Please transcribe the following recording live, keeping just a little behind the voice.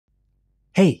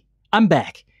Hey, I'm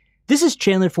back. This is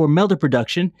Chandler for Melder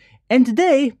Production, and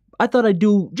today I thought I'd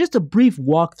do just a brief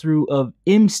walkthrough of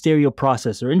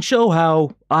MStereoProcessor and show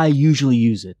how I usually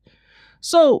use it.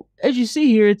 So, as you see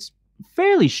here, it's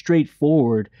fairly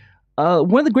straightforward.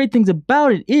 One of the great things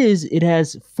about it is it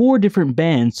has 4 different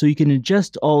bands, so you can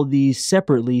adjust all these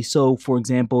separately. So, for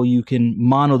example, you can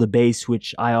mono the bass,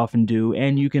 which I often do,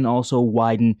 and you can also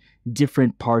widen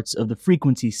different parts of the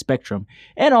frequency spectrum.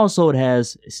 And also it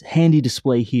has a handy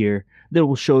display here that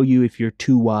will show you if you're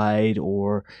too wide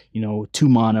or, too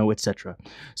mono, etc.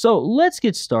 So, let's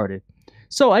get started.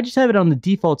 So I just have it on the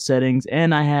default settings,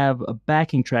 and I have a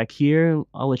backing track here.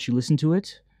 I'll let you listen to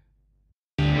it.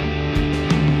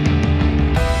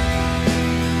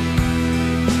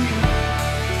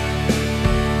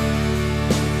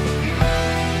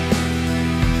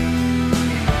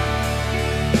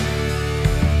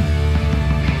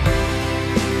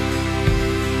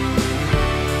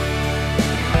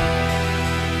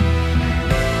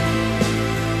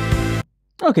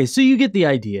 Okay, so you get the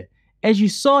idea. As you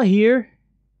saw here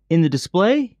in the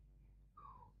display,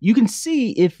 you can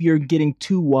see if you're getting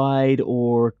too wide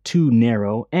or too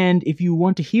narrow, and if you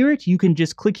want to hear it, you can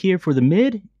just click here for the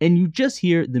mid, and you just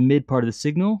hear the mid part of the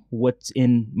signal, what's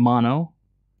in mono.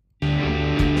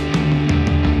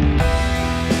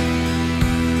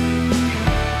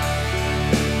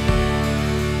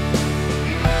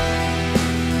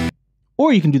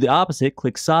 Or you can do the opposite,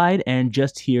 click side, and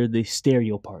just hear the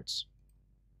stereo parts.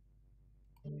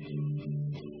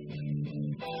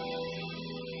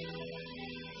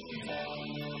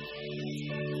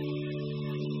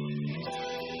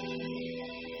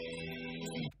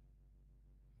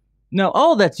 Now,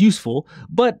 all that's useful,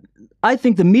 but I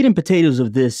think the meat and potatoes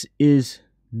of this is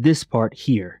this part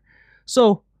here.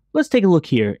 So let's take a look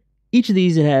here. Each of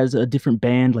these, it has a different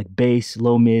band like bass,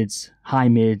 low mids, high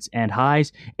mids, and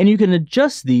highs, and you can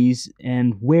adjust these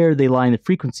and where they lie in the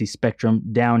frequency spectrum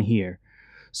down here.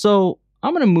 So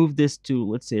I'm going to move this to,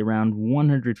 let's say, around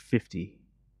 150.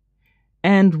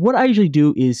 And what I usually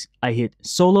do is I hit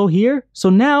solo here. So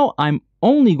now I'm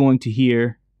only going to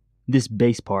hear this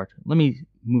bass part. Let me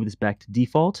move this back to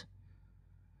default.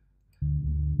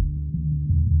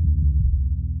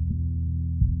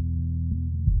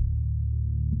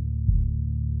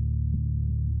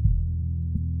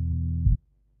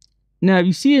 Now,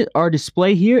 you see our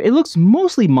display here, it looks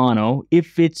mostly mono.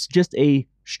 If it's just a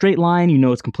straight line, you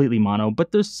know it's completely mono,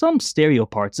 but there's some stereo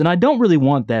parts, and I don't really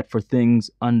want that for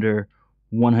things under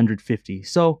 150.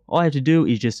 So all I have to do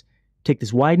is just take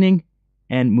this widening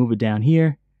and move it down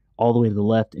here all the way to the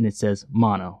left, and it says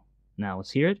mono. Now let's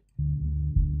hear it.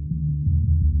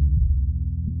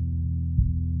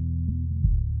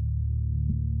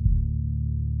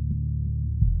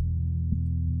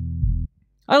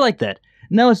 I like that.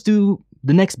 Now let's do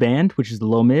the next band, which is the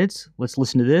low mids. Let's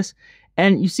listen to this.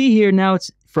 And you see here now it's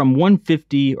from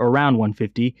 150 or around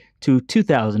 150 to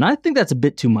 2000. I think that's a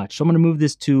bit too much. So I'm going to move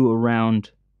this to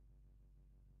around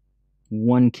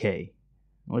 1K.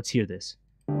 Let's hear this.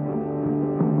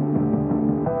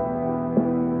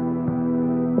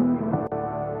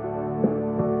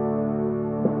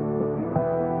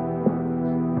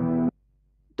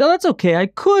 Now that's okay. I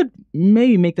could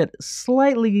maybe make that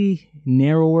slightly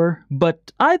narrower,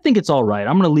 but I think it's all right.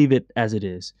 I'm going to leave it as it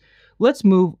is. Let's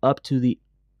move up to the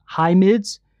high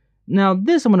mids. Now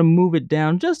this, I'm going to move it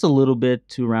down just a little bit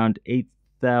to around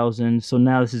 8,000. So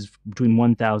now this is between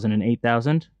 1,000 and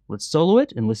 8,000. Let's solo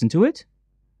it and listen to it.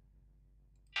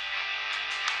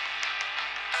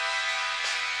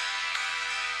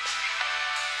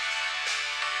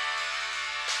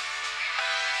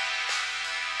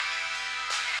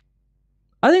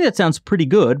 I think that sounds pretty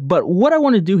good, but what I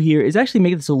want to do here is actually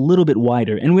make this a little bit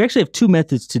wider, and we actually have 2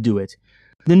 methods to do it.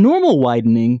 The normal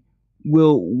widening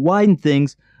will widen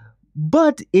things,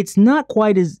 but it's not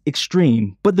quite as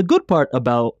extreme. But the good part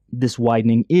about this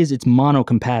widening is it's mono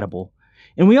compatible.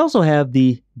 And we also have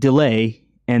the delay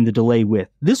and the delay width.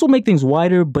 This will make things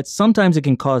wider, but sometimes it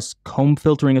can cause comb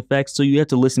filtering effects, so you have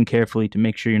to listen carefully to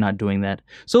make sure you're not doing that.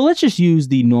 So let's just use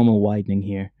the normal widening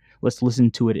here. Let's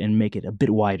listen to it and make it a bit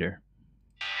wider.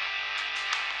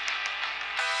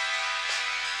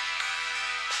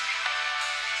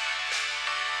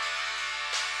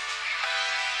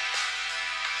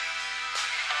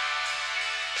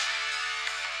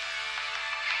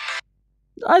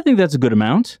 I think that's a good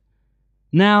amount.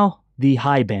 Now, the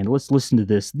high band. Let's listen to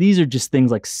this. These are just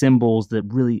things like cymbals, that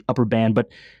really upper band, but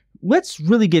let's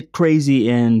really get crazy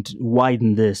and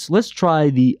widen this. Let's try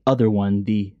the other one,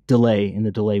 the delay and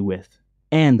the delay width,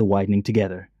 and the widening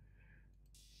together.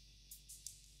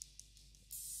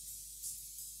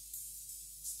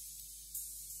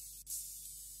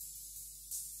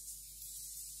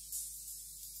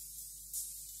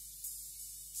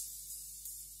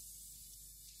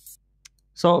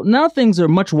 So now things are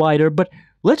much wider, but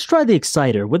let's try the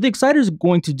exciter. What the exciter is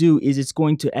going to do is it's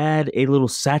going to add a little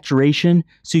saturation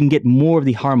so you can get more of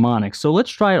the harmonics. So let's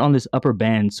try it on this upper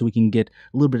band so we can get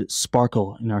a little bit of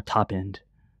sparkle in our top end.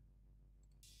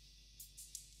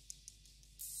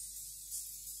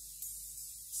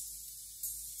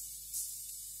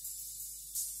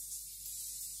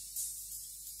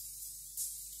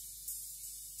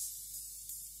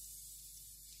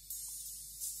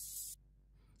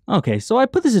 Okay, so I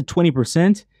put this at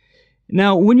 20%.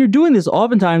 Now, when you're doing this,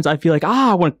 oftentimes I feel like,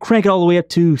 I want to crank it all the way up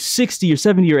to 60 or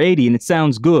 70 or 80, and it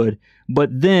sounds good. But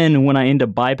then when I end up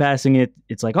bypassing it,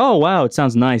 it's like, oh, wow, it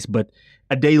sounds nice. But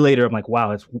a day later, I'm like,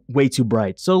 wow, it's way too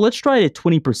bright. So let's try it at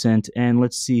 20%, and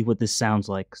let's see what this sounds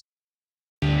like.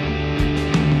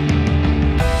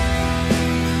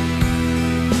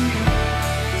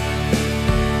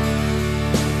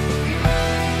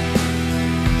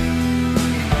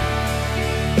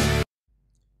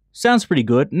 Sounds pretty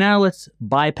good. Now let's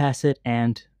bypass it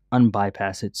and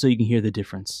unbypass it so you can hear the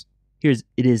difference. It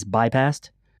is bypassed.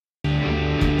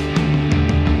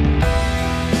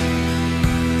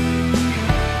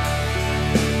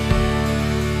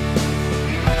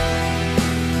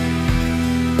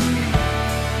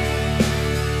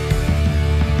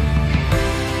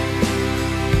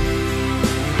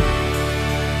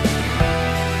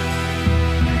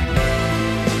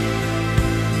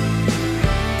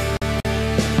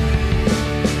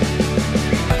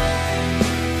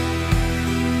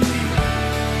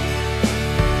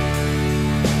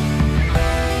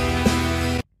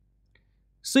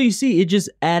 So you see, it just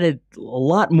added a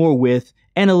lot more width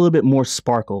and a little bit more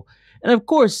sparkle. And of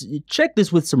course, check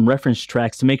this with some reference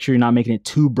tracks to make sure you're not making it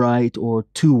too bright or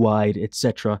too wide,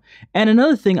 etc. And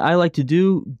another thing I like to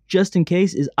do, just in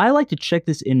case, is I like to check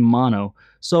this in mono.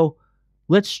 So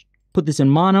let's put this in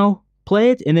mono,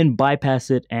 play it, and then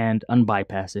bypass it and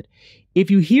unbypass it.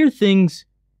 If you hear things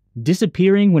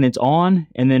disappearing when it's on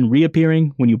and then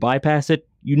reappearing when you bypass it,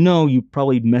 you know you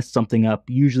probably messed something up,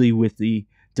 usually with the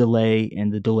delay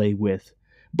and the delay width.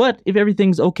 But if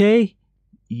everything's okay,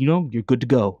 you know, you're good to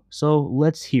go. So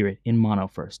let's hear it in mono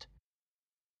first.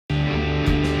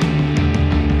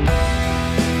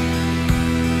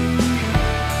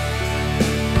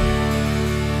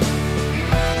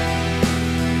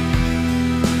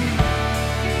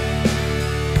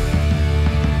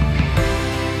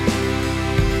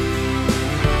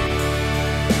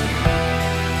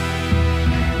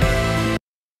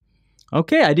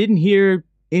 Okay, I didn't hear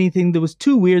anything that was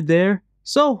too weird there,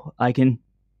 so I can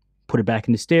put it back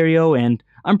into stereo and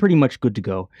I'm pretty much good to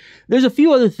go. There's a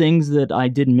few other things that I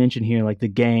didn't mention here, like the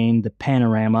gain, the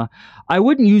panorama. I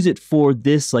wouldn't use it for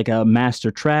this like a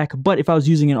master track, but if I was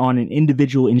using it on an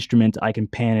individual instrument, I can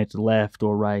pan it left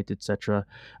or right, etc.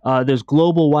 There's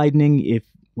global widening if,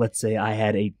 let's say, I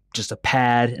had just a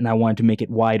pad and I wanted to make it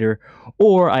wider,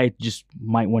 or I just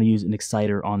might want to use an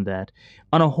exciter on that.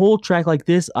 On a whole track like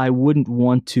this, I wouldn't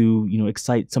want to,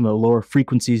 excite some of the lower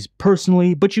frequencies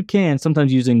personally, but you can.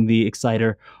 Sometimes using the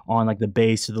exciter on like the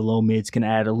bass or the low mids can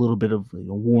add a little bit of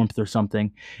warmth or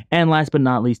something. And last but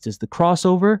not least is the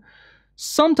crossover.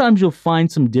 Sometimes you'll find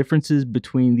some differences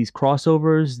between these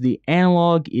crossovers. The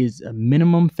analog is a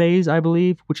minimum phase, I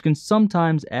believe, which can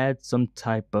sometimes add some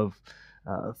type of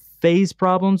phase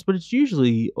problems, but it's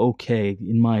usually okay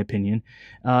in my opinion.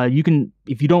 You can,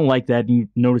 if you don't like that and you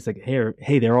notice like,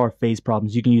 hey, there are phase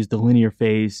problems, you can use the linear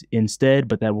phase instead,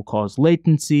 but that will cause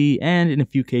latency, and in a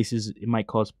few cases it might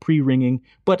cause pre-ringing.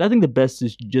 But I think the best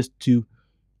is just to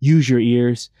use your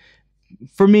ears.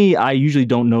 For me, I usually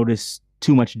don't notice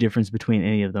too much difference between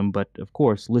any of them, but of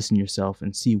course, listen yourself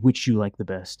and see which you like the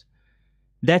best.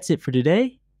 That's it for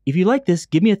today. If you like this,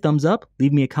 give me a thumbs up,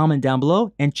 leave me a comment down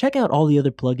below, and check out all the other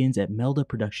plugins at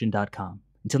meldaproduction.com.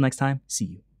 Until next time, see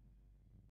you.